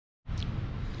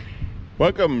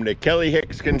Welcome to Kelly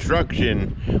Hicks Construction,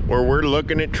 where we're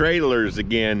looking at trailers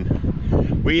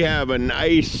again. We have a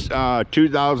nice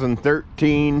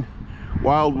 2013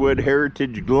 Wildwood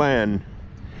Heritage Glen.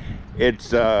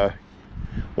 It's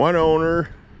one owner,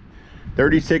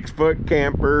 36-foot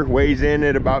camper, weighs in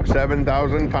at about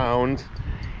 7,000 pounds.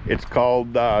 It's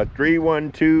called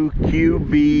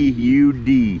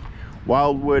 312QBUD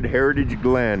Wildwood Heritage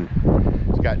Glen.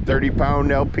 It's got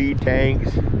 30-pound LP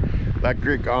tanks,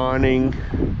 electric awning,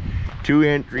 2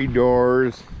 entry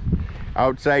doors,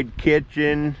 outside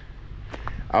kitchen,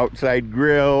 outside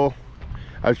grill.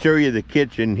 I'll show you the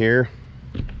kitchen here.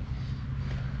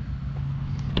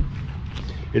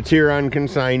 It's here on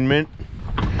consignment.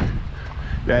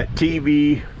 That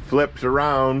TV flips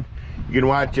around. You can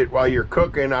watch it while you're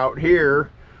cooking out here,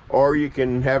 or you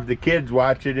can have the kids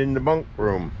watch it in the bunk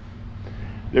room.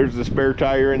 There's the spare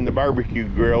tire and the barbecue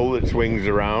grill that swings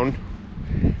around.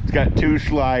 It's got 2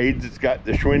 slides. It's got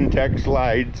the Schwintek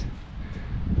slides.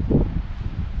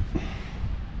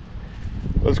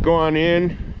 Let's go on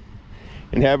in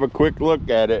and have a quick look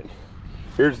at it.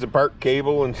 Here's the park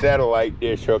cable and satellite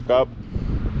dish hookup.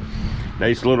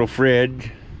 Nice little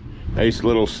fridge. Nice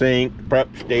little sink,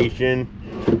 prep station,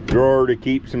 drawer to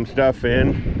keep some stuff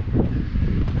in.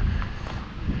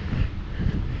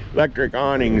 Electric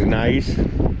awning's nice.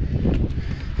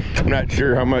 I'm not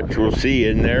sure how much we'll see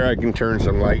in there. I can turn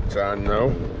some lights on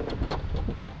though.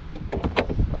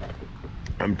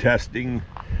 I'm testing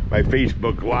my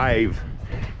Facebook Live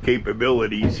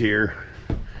capabilities here.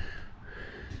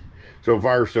 So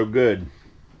far, so good.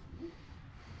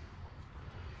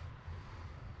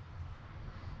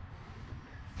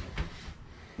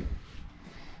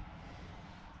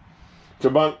 It's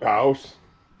a bunkhouse.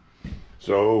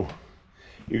 So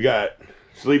you got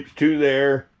sleeps 2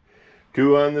 there,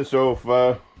 2 on the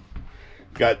sofa,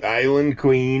 got the island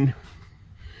queen,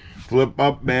 flip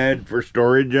up bed for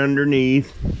storage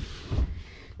underneath.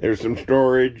 There's some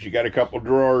storage. You got a couple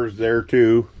drawers there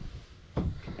too.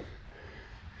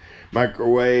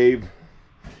 Microwave,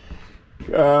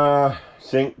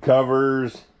 sink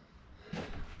covers,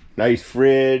 nice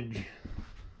fridge,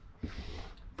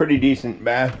 pretty decent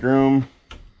bathroom,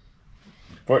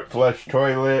 foot flush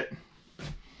toilet,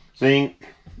 sink,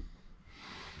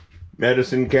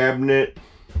 medicine cabinet,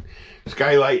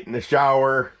 skylight in the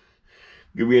shower,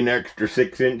 give you an extra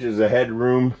 6 inches of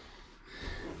headroom,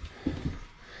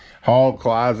 hall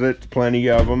closets, plenty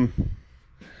of them.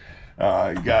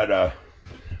 You got a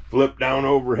flip down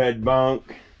overhead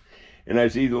bunk, and I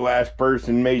see the last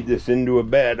person made this into a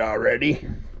bed already.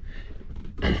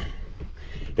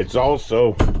 It's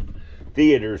also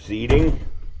theater seating.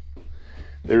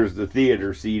 There's the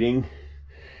theater seating,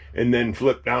 and then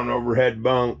flip down overhead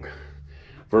bunk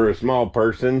for a small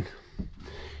person.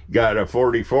 Got a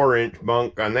 44-inch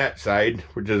bunk on that side,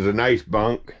 which is a nice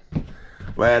bunk.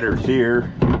 Ladders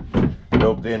here,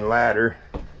 built-in ladder.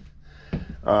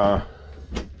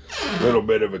 Little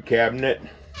bit of a cabinet,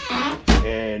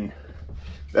 and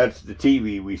that's the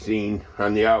TV we seen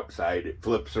on the outside. It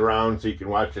flips around so you can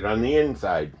watch it on the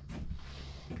inside.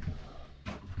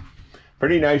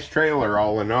 Pretty nice trailer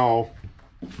all in all.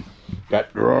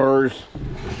 Got drawers.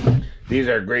 These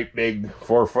are great big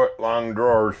 4-foot long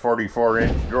drawers,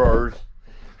 44-inch drawers.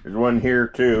 There's one here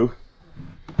too.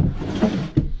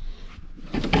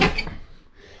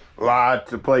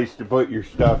 Lots of place to put your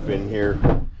stuff in here.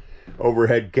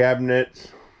 Overhead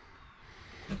cabinets,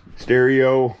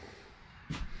 stereo,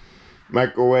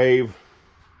 microwave,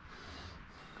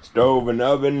 stove and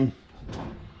oven,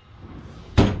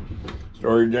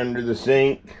 storage under the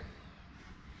sink,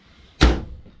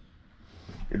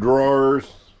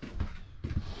 drawers.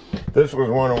 This was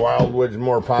one of Wildwood's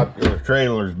more popular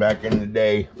trailers back in the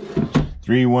day.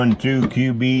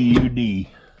 312QBUD.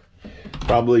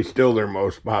 Probably still their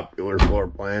most popular floor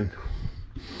plan.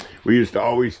 We used to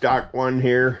always stock one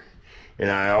here, and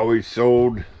I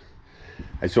sold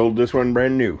this one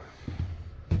brand new.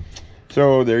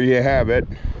 So there you have it.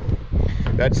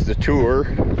 That's the tour.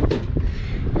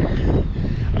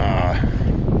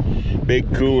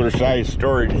 Big cooler size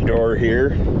storage door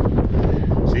here.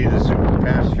 See the super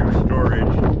pass-through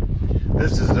storage.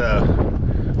 This is a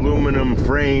aluminum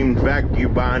framed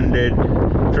vacuum bonded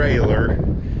trailer.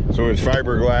 So it's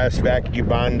fiberglass vacuum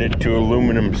bonded to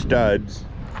aluminum studs.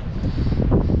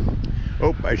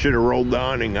 Oh, I should have rolled the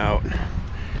awning out.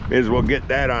 May as well get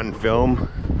that on film.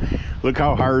 Look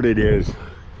how hard it is.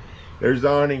 There's the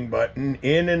awning button,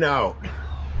 in and out.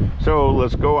 So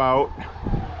let's go out.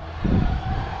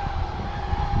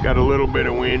 Got a little bit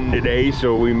of wind today,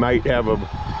 so we might have a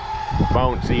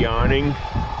bouncy awning.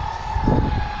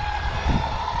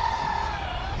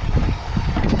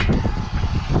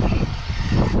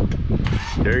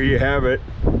 There you have it.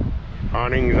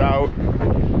 Awning's out.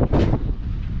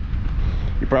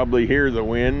 You probably hear the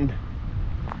wind.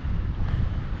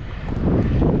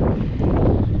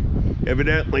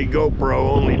 Evidently GoPro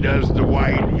only does the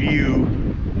wide view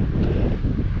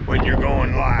when you're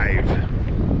going live.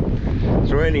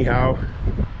 So anyhow,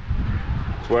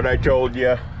 that's what I told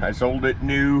you. I sold it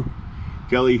new.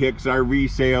 Kelly Hicks RV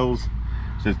Sales.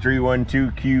 It's a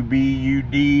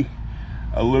 312QBUD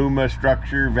Aluma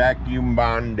structure, vacuum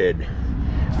bonded,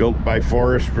 built by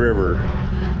Forest River.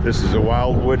 This is a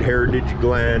Wildwood Heritage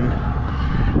Glen.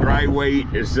 Dry weight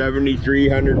is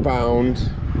 7,300 pounds.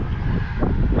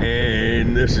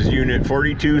 And this is unit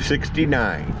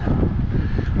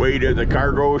 4269. Weight of the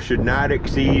cargo should not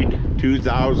exceed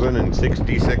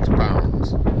 2,066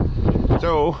 pounds.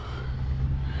 So,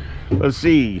 let's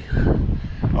see.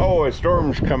 Oh, a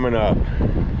storm's coming up.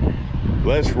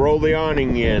 Let's roll the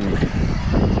awning in.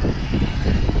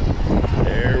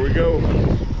 There we go.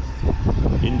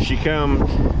 In she comes.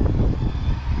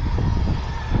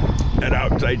 That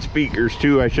outside speakers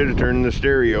too. I should have turned the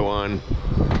stereo on.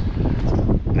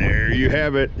 There you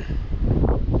have it.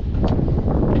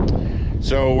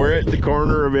 So we're at the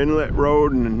corner of Inlet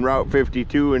Road and Route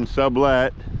 52 in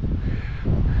Sublet.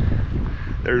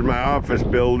 There's my office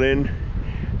building,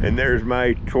 and there's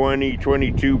my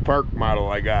 2022 Park model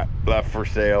I got left for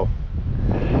sale.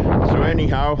 So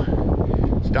anyhow,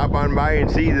 stop on by and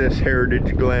see this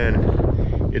Heritage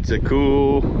Glen. It's a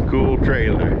cool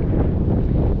trailer.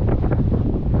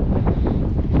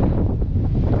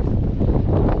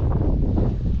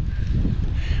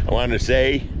 I want to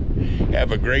say,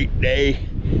 have a great day,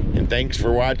 and thanks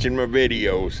for watching my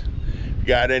videos. If you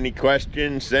got any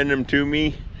questions, send them to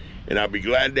me, and I'll be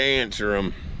glad to answer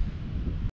them.